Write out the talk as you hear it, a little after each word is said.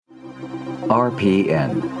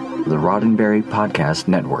RPN, the Roddenberry Podcast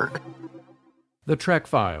Network. The Trek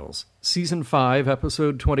Files, Season 5,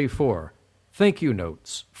 Episode 24. Thank You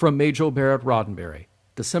Notes from Majel Barret Roddenberry,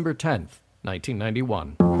 December 10th,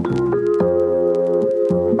 1991.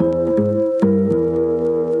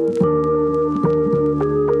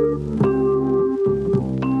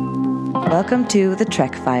 Welcome to The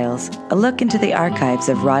Trek Files, a look into the archives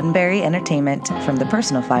of Roddenberry Entertainment from the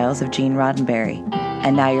personal files of Gene Roddenberry.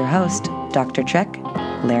 And now your host, Dr. Trek,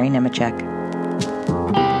 Larry Nemechek.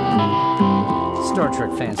 Star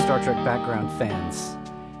Trek fans, Star Trek background fans.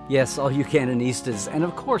 Yes, all you Canonistas, and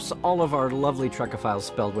of course all of our lovely Trekophiles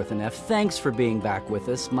spelled with an F. Thanks for being back with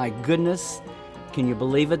us. My goodness, can you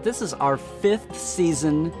believe it? This is our 5th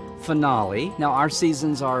season finale. Now, our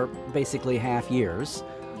seasons are basically half years,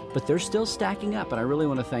 but they're still stacking up, and I really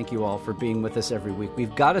want to thank you all for being with us every week.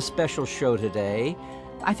 We've got a special show today.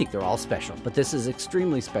 I think they're all special, but this is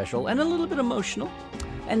extremely special and a little bit emotional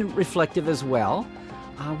and reflective as well.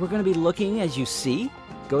 We're going to be looking, as you see,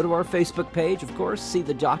 go to our Facebook page, of course, see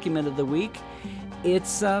the document of the week.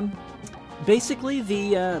 It's basically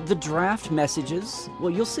the draft messages.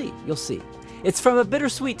 Well, you'll see. It's from a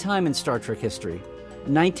bittersweet time in Star Trek history.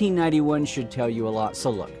 1991 should tell you a lot,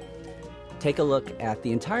 so look. Take a look at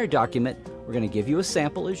the entire document. We're going to give you a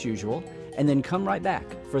sample as usual, and then come right back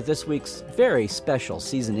for this week's very special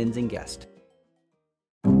season-ending guest.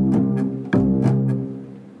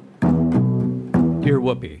 Dear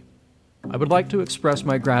Whoopi, I would like to express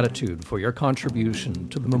my gratitude for your contribution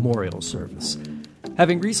to the memorial service.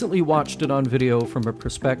 Having recently watched it on video from a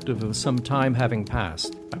perspective of some time having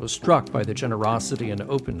passed, I was struck by the generosity and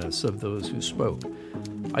openness of those who spoke.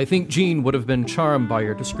 I think Gene would have been charmed by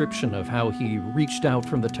your description of how he reached out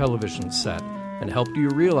from the television set and helped you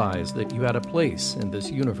realize that you had a place in this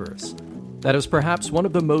universe. That is perhaps one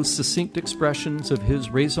of the most succinct expressions of his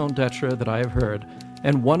raison d'etre that I have heard,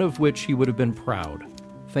 and one of which he would have been proud.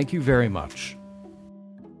 Thank you very much.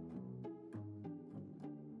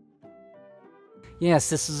 Yes,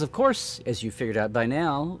 this is, of course, as you figured out by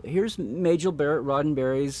now, here's Majel Barret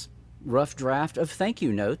Roddenberry's rough draft of thank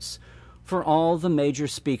you notes for all the major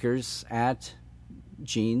speakers at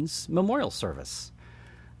Gene's memorial service,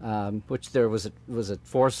 which there was at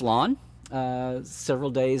Forest Lawn several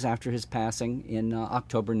days after his passing in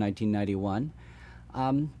October 1991.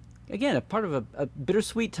 Again, a part of a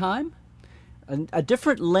bittersweet time, a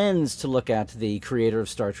different lens to look at the creator of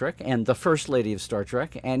Star Trek and the First Lady of Star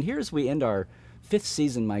Trek. And here as we end our 5th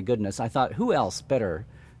season, my goodness, I thought, who else better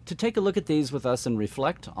to take a look at these with us and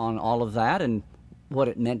reflect on all of that and what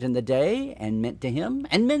it meant in the day and meant to him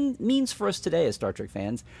and means for us today as Star Trek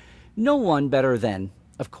fans. No one better than,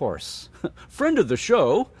 of course, friend of the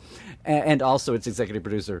show and also its executive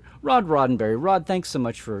producer, Rod Roddenberry. Rod, thanks so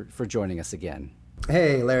much for joining us again.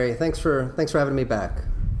 Hey, Larry, thanks for having me back.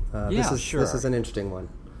 Sure. This is an interesting one.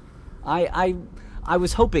 I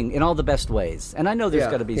was hoping in all the best ways, and I know there's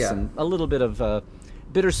got to be a little bit of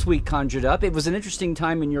bittersweet conjured up. It was an interesting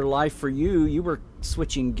time in your life for you. You were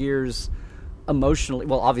switching gears emotionally,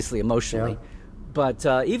 well, obviously emotionally, but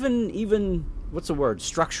even what's the word,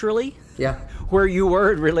 structurally? Yeah. Where you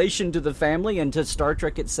were in relation to the family and to Star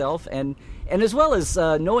Trek itself, and as well as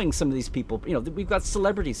knowing some of these people. You know, we've got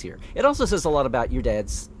celebrities here. It also says a lot about your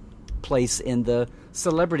dad's place in the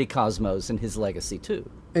celebrity cosmos and his legacy, too.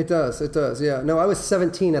 It does, yeah. No, I was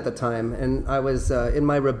 17 at the time, and I was in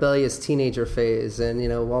my rebellious teenager phase, and, you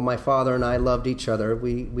know, while my father and I loved each other,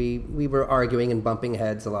 we were arguing and bumping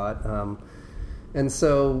heads a lot. And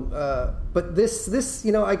so, but this,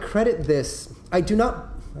 you know, I credit this. I don't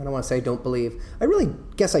want to say I don't believe. I really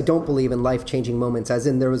guess I don't believe in life-changing moments, as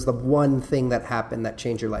in there was the one thing that happened that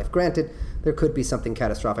changed your life. Granted, there could be something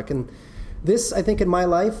catastrophic. And this, I think, in my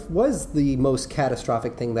life was the most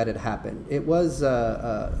catastrophic thing that had happened. It was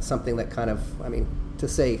something that kind of, I mean, to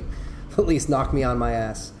say the least, knocked me on my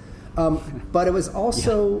ass. But it was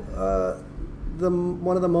also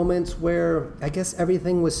one of the moments where I guess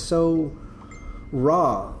everything was so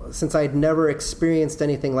raw. Since I'd never experienced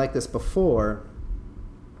anything like this before,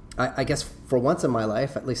 I guess for once in my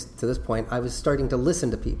life, at least to this point, I was starting to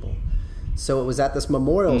listen to people. So it was at this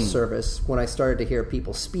memorial service when I started to hear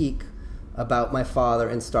people speak about my father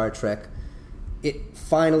and Star Trek. It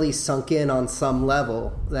finally sunk in on some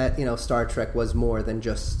level that, you know, Star Trek was more than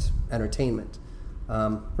just entertainment.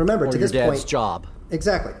 Remember, or to this your dad's point, job.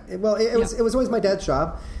 Exactly. Well, it was always my dad's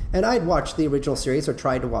job, and I'd watched the original series or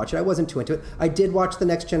tried to watch it. I wasn't too into it. I did watch The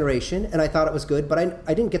Next Generation, and I thought it was good, but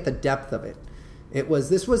I didn't get the depth of it.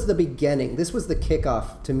 This was the beginning. This was the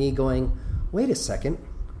kickoff to me going, wait a second,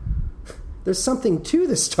 there's something to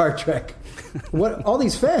this Star Trek. What all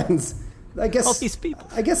these fans? I guess all these people.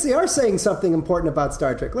 I guess they are saying something important about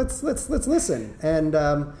Star Trek. Let's listen. And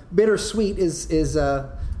bittersweet is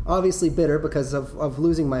obviously bitter because of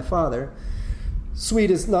losing my father.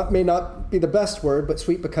 Sweet may not be the best word, but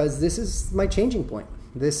sweet because this is my changing point.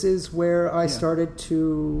 This is where I started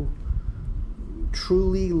to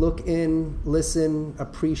truly look in, listen,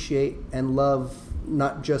 appreciate, and love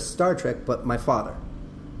not just Star Trek, but my father.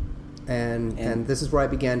 And this is where I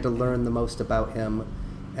began to learn the most about him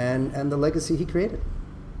and the legacy he created.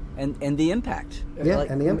 And the impact. Yeah,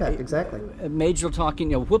 and the impact, exactly. Majel talking,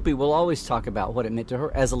 Whoopi will always talk about what it meant to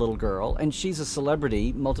her as a little girl, and she's a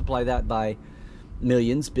celebrity. Multiply that by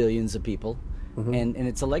millions, billions of people, and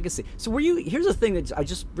it's a legacy. So here's the thing that I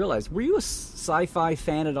just realized, were you a sci-fi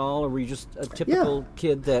fan at all, or were you just a typical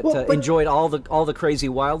kid that enjoyed all the crazy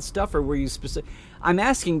wild stuff, or were you specific? I'm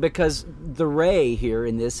asking because the Ray here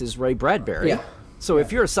in this is Ray Bradbury. Yeah. So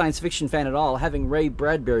if you're a science fiction fan at all, having Ray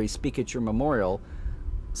Bradbury speak at your memorial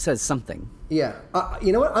says something. Yeah.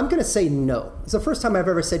 You know what? I'm going to say no. It's the first time I've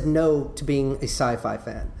ever said no to being a sci-fi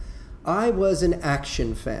fan. I was an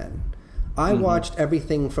action fan. I watched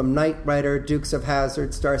everything from Knight Rider, Dukes of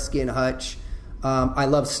Hazzard, Starsky and Hutch. I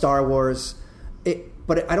love Star Wars.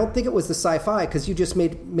 But I don't think it was the sci-fi, because you just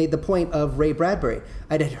made the point of Ray Bradbury.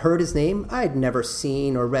 I had heard his name. I had never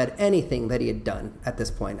seen or read anything that he had done at this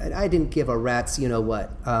point. I didn't give a rat's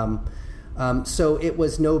you-know-what. So it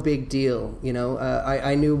was no big deal.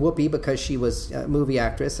 I knew Whoopi because she was a movie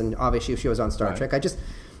actress, and obviously she was on Star Trek.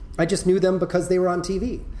 I just knew them because they were on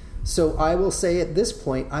TV. So I will say at this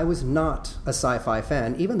point, I was not a sci-fi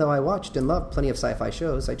fan, even though I watched and loved plenty of sci-fi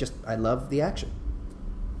shows. I love the action.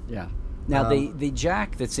 Yeah. Now, the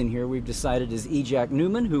Jack that's in here, we've decided is E. Jack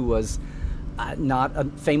Newman, who was not a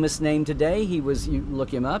famous name today. You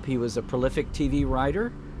look him up, he was a prolific TV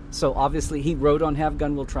writer. So obviously he wrote on Have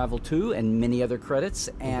Gun Will Travel 2 and many other credits.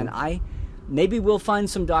 And maybe we'll find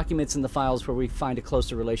some documents in the files where we find a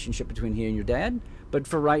closer relationship between he and your dad. But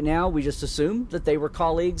for right now, we just assume that they were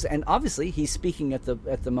colleagues. And obviously he's speaking at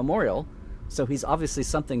the memorial. So he's obviously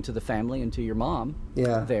something to the family and to your mom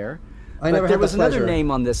there. But there was another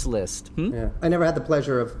name on this list. Yeah. I never had the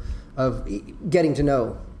pleasure of getting to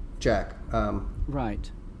know Jack.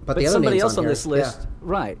 Right. But the other somebody names else on here, this list,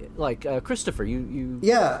 right? Like Christopher,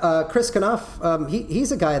 Chris Knopf.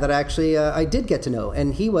 He's a guy that actually I did get to know,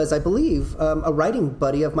 and he was, I believe, a writing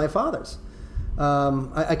buddy of my father's.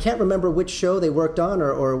 I can't remember which show they worked on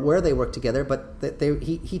or where they worked together, but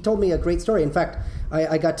he told me a great story. In fact,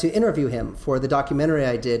 I got to interview him for the documentary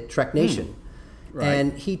I did, Trek Nation. Right.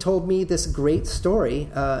 And he told me this great story,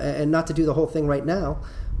 and not to do the whole thing right now,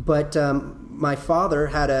 but my father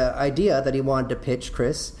had an idea that he wanted to pitch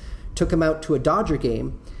Chris, took him out to a Dodger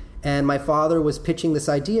game, and my father was pitching this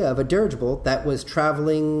idea of a dirigible that was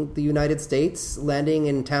traveling the United States, landing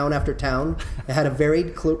in town after town. It had a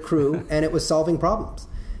varied crew, and it was solving problems.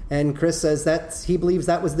 And Chris says he believes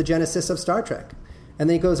that was the genesis of Star Trek. And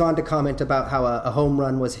then he goes on to comment about how a home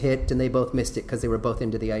run was hit, and they both missed it because they were both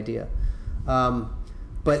into the idea.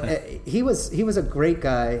 But he was a great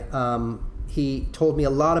guy. He told me a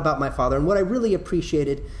lot about my father, and what I really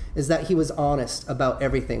appreciated is that he was honest about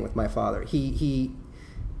everything with my father. He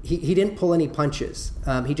didn't pull any punches.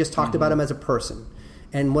 He just talked about him as a person.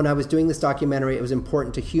 And when I was doing this documentary, it was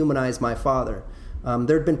important to humanize my father.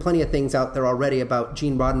 There had been plenty of things out there already about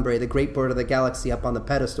Gene Roddenberry, the great bird of the galaxy, up on the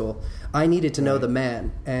pedestal. I needed to know the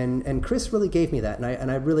man, and Chris really gave me that,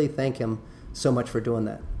 and I really thank him so much for doing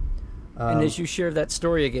that. And as you share that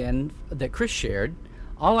story again that Chris shared,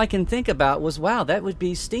 all I can think about was, wow, that would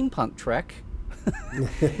be steampunk Trek.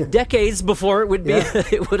 Decades before it would be,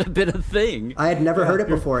 it would have been a thing. I had never heard it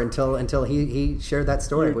before until he shared that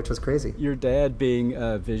story, which was crazy. Your dad being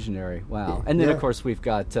a visionary, wow. And then of course we've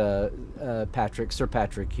got Sir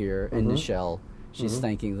Patrick here, and Nichelle. She's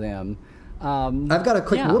thanking them. I've got a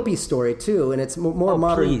quick Whoopi story too, and it's more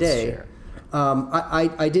modern day.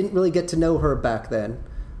 I didn't really get to know her back then.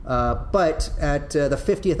 But at the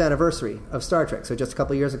 50th anniversary of Star Trek, so just a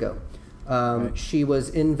couple of years ago, she was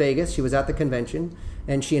in Vegas. She was at the convention,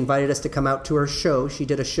 and she invited us to come out to her show. She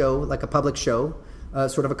did a show, like a public show,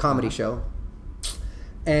 sort of a comedy show.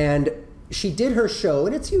 And she did her show,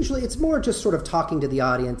 and it's more just sort of talking to the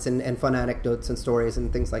audience and fun anecdotes and stories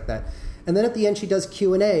and things like that. And then at the end, she does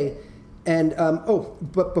Q&A. And,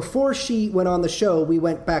 but before she went on the show, we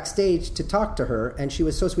went backstage to talk to her, and she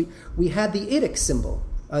was so sweet. We had the IDIC symbol.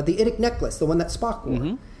 The IDIC necklace, the one that Spock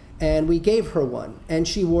wore. And we gave her one. And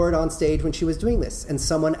she wore it on stage when she was doing this. And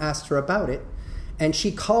someone asked her about it. And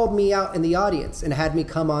she called me out in the audience and had me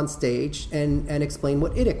come on stage and explain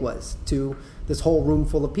what IDIC was to this whole room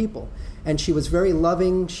full of people. And she was very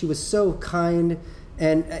loving. She was so kind.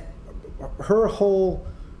 And her whole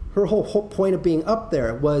point of being up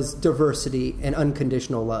there was diversity and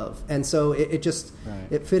unconditional love, and so it just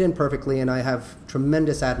it fit in perfectly, and I have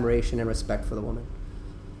tremendous admiration and respect for the woman.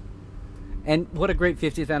 And what a great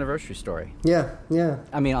 50th anniversary story. Yeah.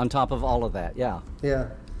 I mean, on top of all of that, yeah.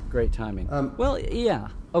 Great timing. Well, yeah.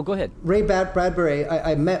 Oh, go ahead. Ray Bradbury,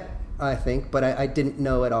 I met, I think, but I didn't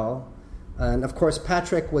know at all. And of course,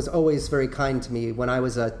 Patrick was always very kind to me when I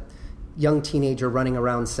was a young teenager running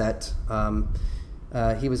around set.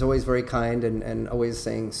 He was always very kind and always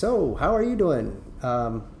saying, "So, how are you doing?"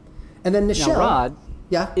 And then Nichelle. Now, Rod,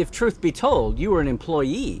 yeah. If truth be told, you were an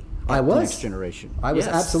employee. I was. The Next Generation. I was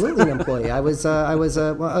absolutely an employee. I was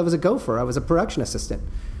a gopher. I was a production assistant.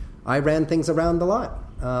 I ran things around the lot.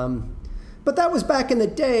 But that was back in the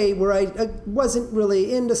day where I wasn't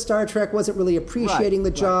really into Star Trek, wasn't really appreciating the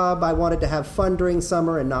job. I wanted to have fun during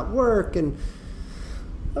summer and not work. And,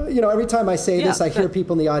 every time I say this, I hear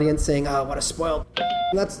people in the audience saying, "Oh, what a spoiled..."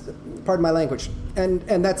 And that's, pardon my language. And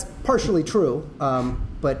that's partially true.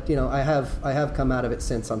 But, I have come out of it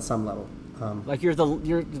since on some level. Like you're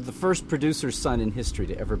the first producer's son in history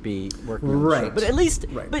to ever be working on the show. But at least,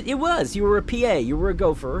 but you were a PA, you were a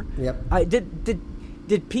gopher. Yep.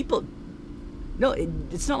 Did people? No,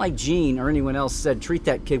 it's not like Gene or anyone else said treat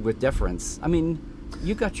that kid with deference. I mean,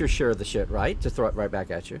 you got your share of the shit, right? To throw it right back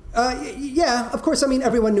at you. Yeah, of course. I mean,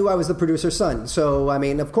 everyone knew I was the producer's son, so I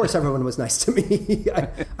mean, of course, everyone was nice to me.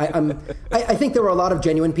 I think there were a lot of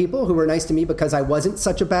genuine people who were nice to me because I wasn't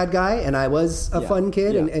such a bad guy and I was a fun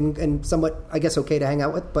kid and somewhat, I guess, okay to hang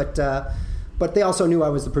out with. But they also knew I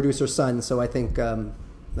was the producer's son, so I think you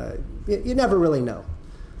never really know.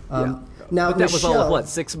 Now, but that was all of what,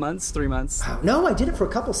 6 months, 3 months? No, I did it for a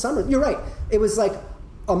couple summers. You're right. It was like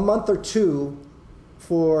a month or two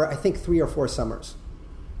for, I think, 3 or 4 summers.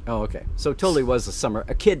 Oh, okay. So it totally was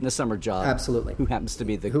a kid in a summer job. Absolutely. Who happens to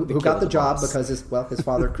be who got the job boss. Because his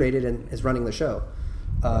father created and is running the show.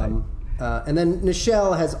 And then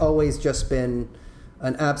Nichelle has always just been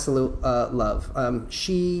an absolute love. I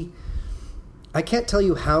can't tell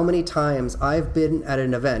you how many times I've been at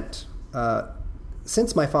an event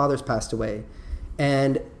since my father's passed away,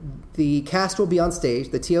 and the cast will be on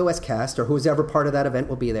stage, the TOS cast, or who's ever part of that event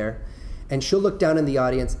will be there, and she'll look down in the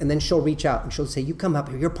audience, and then she'll reach out, and she'll say, "You come up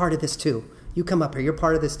here, you're part of this too. You come up here, you're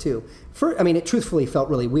part of this too." It truthfully felt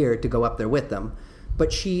really weird to go up there with them,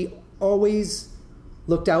 but she always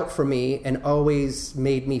looked out for me and always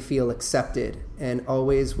made me feel accepted and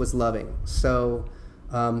always was loving. So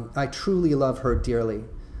I truly love her dearly.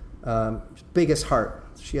 Biggest heart.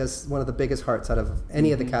 She has one of the biggest hearts out of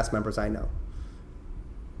any of the cast members I know.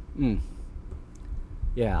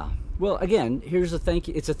 Yeah. Well, again, here's a thank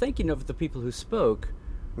you. It's a thank you note for the people who spoke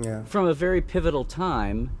from a very pivotal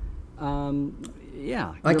time.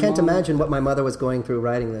 I can't imagine what my mother was going through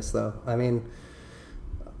writing this, though. I mean,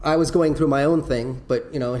 I was going through my own thing,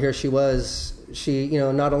 but, here she was. She,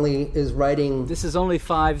 not only is writing... This is only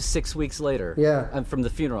 5-6 weeks later. Yeah. From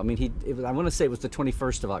the funeral. I mean, I want to say it was the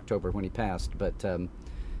 21st of October when he passed, but...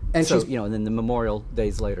 and so, and then the memorial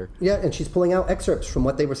days later. Yeah, and she's pulling out excerpts from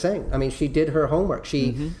what they were saying. I mean, she did her homework.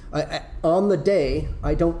 She, on the day,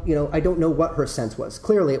 I don't know what her sense was.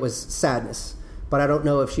 Clearly, it was sadness, but I don't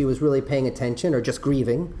know if she was really paying attention or just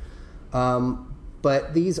grieving.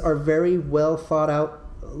 But these are very well thought out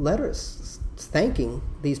letters thanking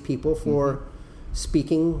these people for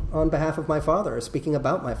speaking on behalf of my father, or speaking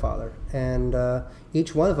about my father, and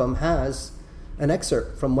each one of them has an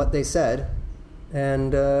excerpt from what they said.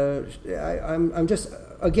 And I'm just,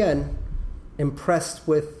 again, impressed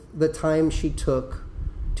with the time she took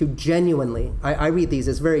to genuinely, I read these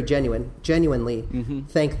as very genuinely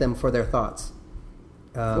thank them for their thoughts.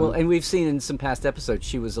 Well, and we've seen in some past episodes,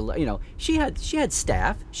 she was, she had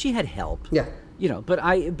staff, she had help. Yeah.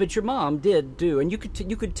 But your mom did do, and you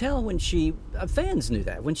could tell when fans knew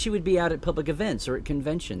that, when she would be out at public events or at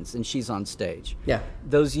conventions and she's on stage. Yeah.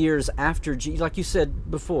 Those years after, like you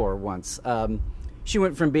said before once, she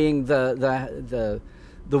went from being the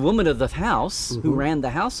woman of the house who ran the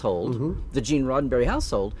household, the Gene Roddenberry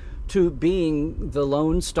household, to being the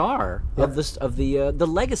lone star of the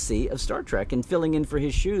legacy of Star Trek and filling in for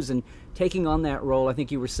his shoes and taking on that role. I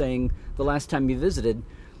think you were saying the last time you visited,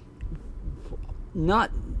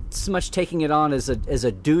 not so much taking it on as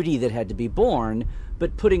a duty that had to be borne,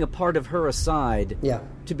 but putting a part of her aside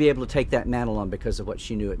to be able to take that mantle on because of what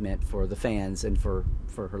she knew it meant for the fans and for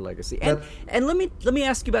her legacy. And let me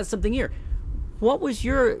ask you about something here. What was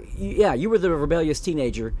you were the rebellious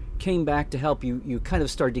teenager, came back to help you kind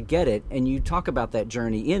of started to get it, and you talk about that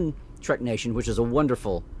journey in Trek Nation, which is a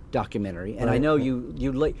wonderful documentary, and I know you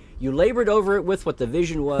labored over it with what the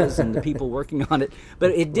vision was and the people working on it,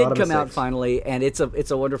 but it did come out finally, and it's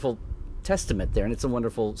a wonderful testament there, and it's a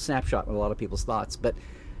wonderful snapshot of a lot of people's thoughts. But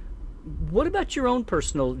what about your own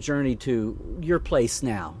personal journey to your place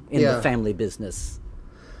now in the family business?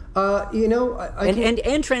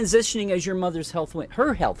 And transitioning as your mother's health went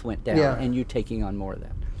down, and you taking on more of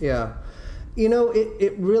that. Yeah,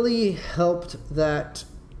 it really helped that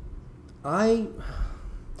I'll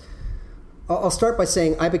start by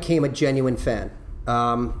saying I became a genuine fan.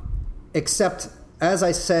 Except, as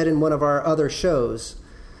I said in one of our other shows,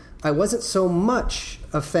 I wasn't so much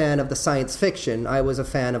a fan of the science fiction. I was a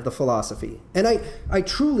fan of the philosophy. And I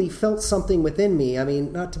truly felt something within me. I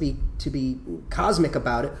mean, not to be cosmic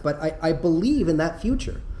about it, but I believe in that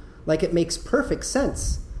future. Like, it makes perfect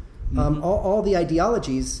sense. All the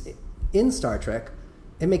ideologies in Star Trek,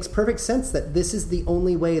 it makes perfect sense that this is the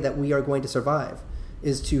only way that we are going to survive,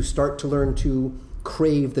 is to start to learn to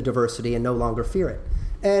crave the diversity and no longer fear it.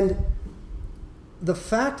 And the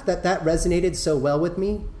fact that resonated so well with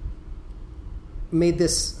me made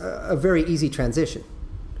this a very easy transition.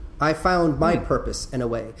 I found my purpose in a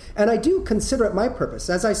way. And I do consider it my purpose.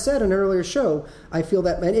 As I said in an earlier show, I feel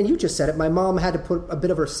that, and you just said it, my mom had to put a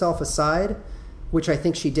bit of herself aside, which I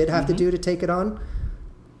think she did have to do to take it on.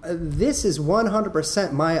 This is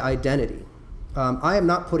 100% my identity. I am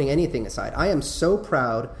not putting anything aside. I am so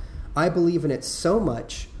proud. I believe in it so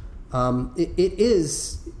much. It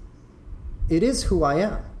is who I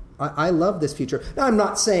am. I love this future. Now, I'm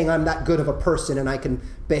not saying I'm that good of a person and I can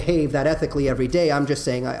behave that ethically every day. I'm just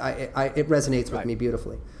saying it resonates with me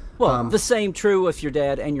beautifully. Well, the same true with your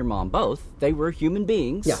dad and your mom both. They were human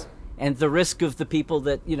beings. Yeah. And the risk of the people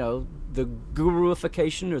that, the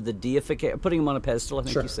guruification or the deification, putting them on a pedestal, I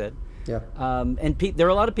think you said. Yeah. And there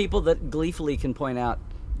are a lot of people that gleefully can point out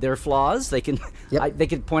their flaws. They can they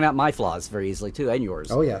can point out my flaws very easily too, and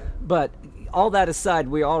yours. Oh yeah. But all that aside,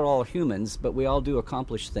 we are all humans, but we all do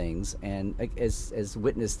accomplish things. And as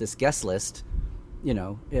witness this guest list,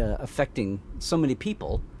 affecting so many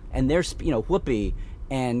people, and there's Whoopi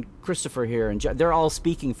and Christopher here, and they're all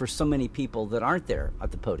speaking for so many people that aren't there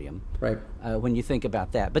at the podium. Right. When you think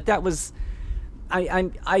about that, but that was, I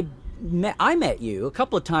met you a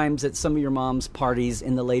couple of times at some of your mom's parties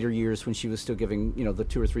in the later years when she was still giving, the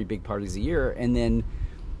 2 or 3 big parties a year, and then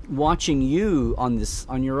watching you on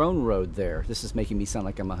your own road there. This is making me sound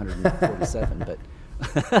like I'm 147,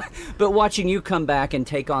 but watching you come back and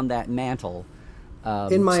take on that mantle.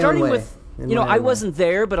 In my own way. I wasn't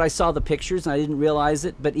there, but I saw the pictures and I didn't realize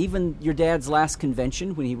it. But even your dad's last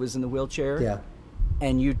convention when he was in the wheelchair,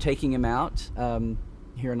 and you taking him out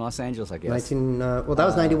here in Los Angeles, I guess. That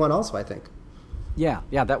was 91 also, I think. Yeah,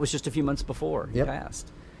 that was just a few months before he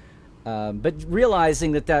passed. But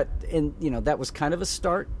realizing that was kind of a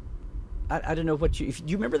start. I don't know do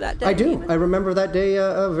you remember that day? I do. Even? I remember that day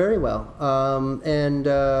very well.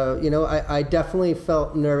 I definitely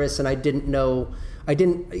felt nervous, and I didn't know. I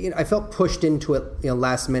felt pushed into it,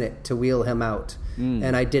 last minute to wheel him out,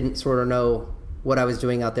 and I didn't sort of know what I was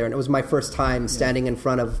doing out there. And it was my first time standing in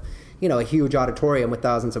front of, a huge auditorium with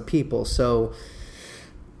thousands of people. So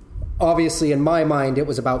obviously, in my mind, it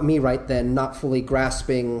was about me right then, not fully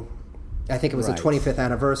grasping. I think it was the 25th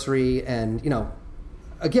anniversary, and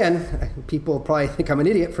again, people probably think I'm an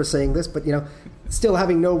idiot for saying this, but still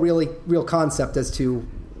having no real concept as to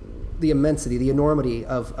the immensity, the enormity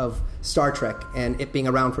of Star Trek and it being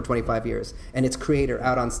around for 25 years and its creator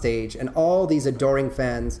out on stage and all these adoring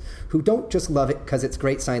fans who don't just love it because it's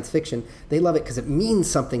great science fiction, they love it because it means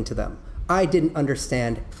something to them. I didn't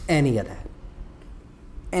understand any of that.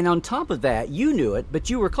 And on top of that, you knew it, but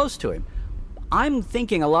you were close to him. I'm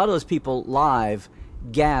thinking a lot of those people live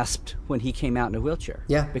gasped when he came out in a wheelchair.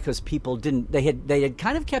 Yeah. Because people didn't, they had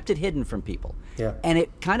kind of kept it hidden from people. Yeah. And it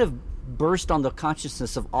kind of burst on the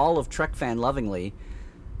consciousness of all of Trek fan lovingly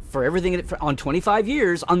for everything on 25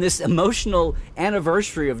 years on this emotional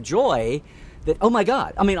anniversary of joy that, oh my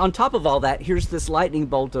God. I mean, on top of all that, here's this lightning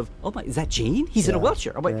bolt of, oh my, is that Gene? He's in a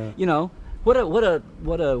wheelchair. Oh my, what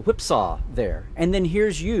a whipsaw there. And then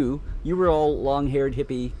here's you were all long-haired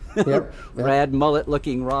hippie, rad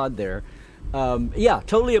mullet-looking Rod there.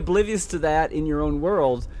 Totally oblivious to that in your own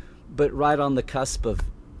world, but right on the cusp of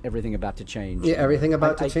everything about to change. Yeah, everything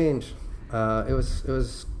about to change. It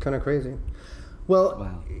was kind of crazy.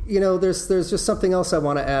 Well, there's just something else I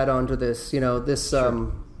want to add on to this. That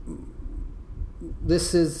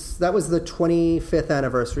was the 25th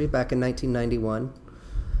anniversary back in 1991.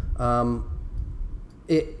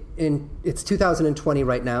 It's 2020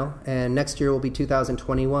 right now, and next year will be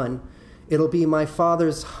 2021. It'll be my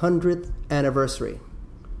father's 100th anniversary.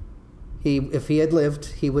 If he had lived,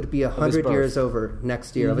 he would be 100 years over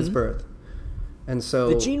next year of his birth. And so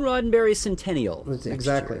the Gene Roddenberry centennial.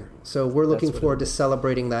 Exactly. So we're looking forward to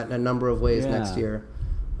celebrating that in a number of ways next year,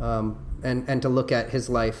 and to look at his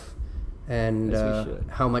life and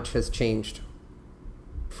how much has changed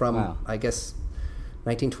from, I guess,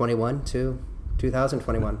 1921 to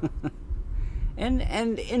 2021.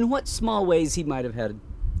 and in what small ways he might have had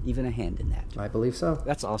even a hand in that. I believe so.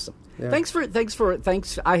 That's awesome. Yeah. Thanks.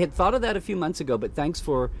 I had thought of that a few months ago, but thanks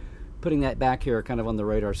for putting that back here, kind of on the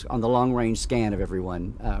radar, on the long range scan of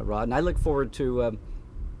everyone, Rod. And I look forward to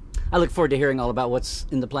hearing all about what's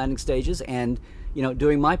in the planning stages, and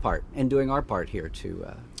doing my part and doing our part here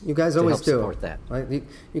to. You guys always help do. Support that.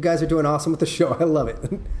 You guys are doing awesome with the show. I love it,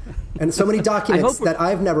 and so many documents that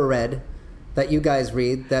I've never read, that you guys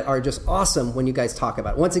read, that are just awesome when you guys talk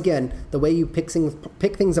about it. Once again, the way you pick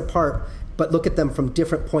things apart, but look at them from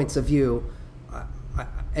different points of view,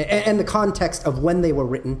 and the context of when they were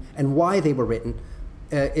written and why they were written,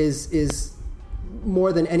 is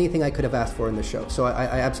more than anything I could have asked for in the show. So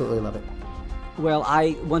I absolutely love it. Well,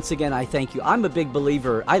 once again, I thank you. I'm a big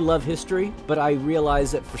believer. I love history, but I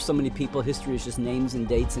realize that for so many people, history is just names and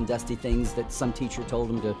dates and dusty things that some teacher told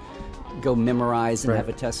them to go memorize and have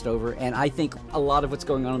a test over. And I think a lot of what's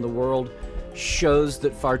going on in the world shows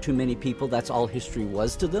that far too many people, that's all history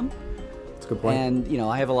was to them. That's a good point. And,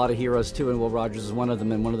 I have a lot of heroes too, and Will Rogers is one of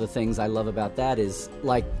them. And one of the things I love about that is,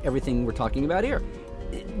 like everything we're talking about here,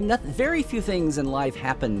 very few things in life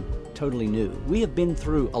happen totally new. We have been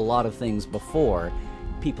through a lot of things before.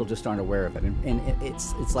 People just aren't aware of it. And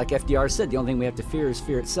it's like FDR said, the only thing we have to fear is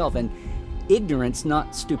fear itself. And ignorance,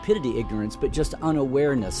 not stupidity ignorance, but just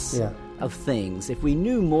unawareness of things. If we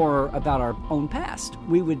knew more about our own past,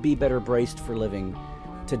 we would be better braced for living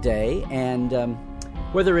today. And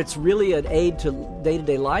whether it's really an aid to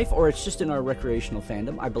day-to-day life or it's just in our recreational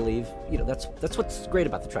fandom, I believe, that's what's great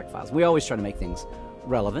about the Trek Files. We always try to make things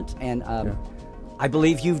relevant. And I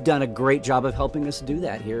believe you've done a great job of helping us do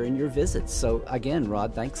that here in your visits. So again,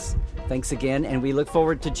 Rod, thanks again. And we look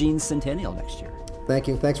forward to Gene's centennial next year. Thank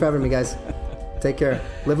you. Thanks for having me, guys. Take care.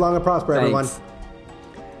 Live long and prosper, everyone.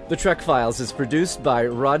 The Trek Files is produced by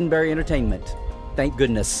Roddenberry Entertainment. Thank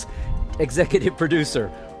goodness. Executive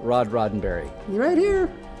producer, Rod Roddenberry. You're right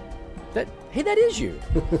here. That is you.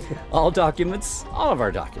 All of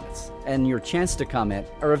our documents, and your chance to comment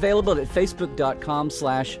are available at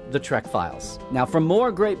facebook.com/The Trek Files. Now, for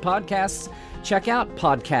more great podcasts, check out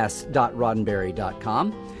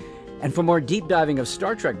podcast.roddenberry.com. And for more deep diving of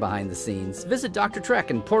Star Trek behind the scenes, visit Dr. Trek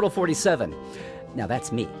and Portal 47. Now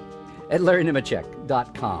that's me, at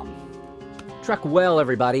LarryNemecek.com. Trek well,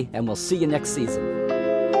 everybody, and we'll see you next season.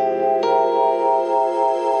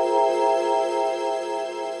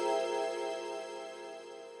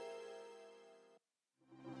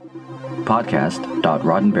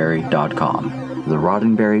 Podcast.roddenberry.com, the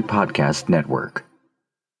Roddenberry Podcast Network.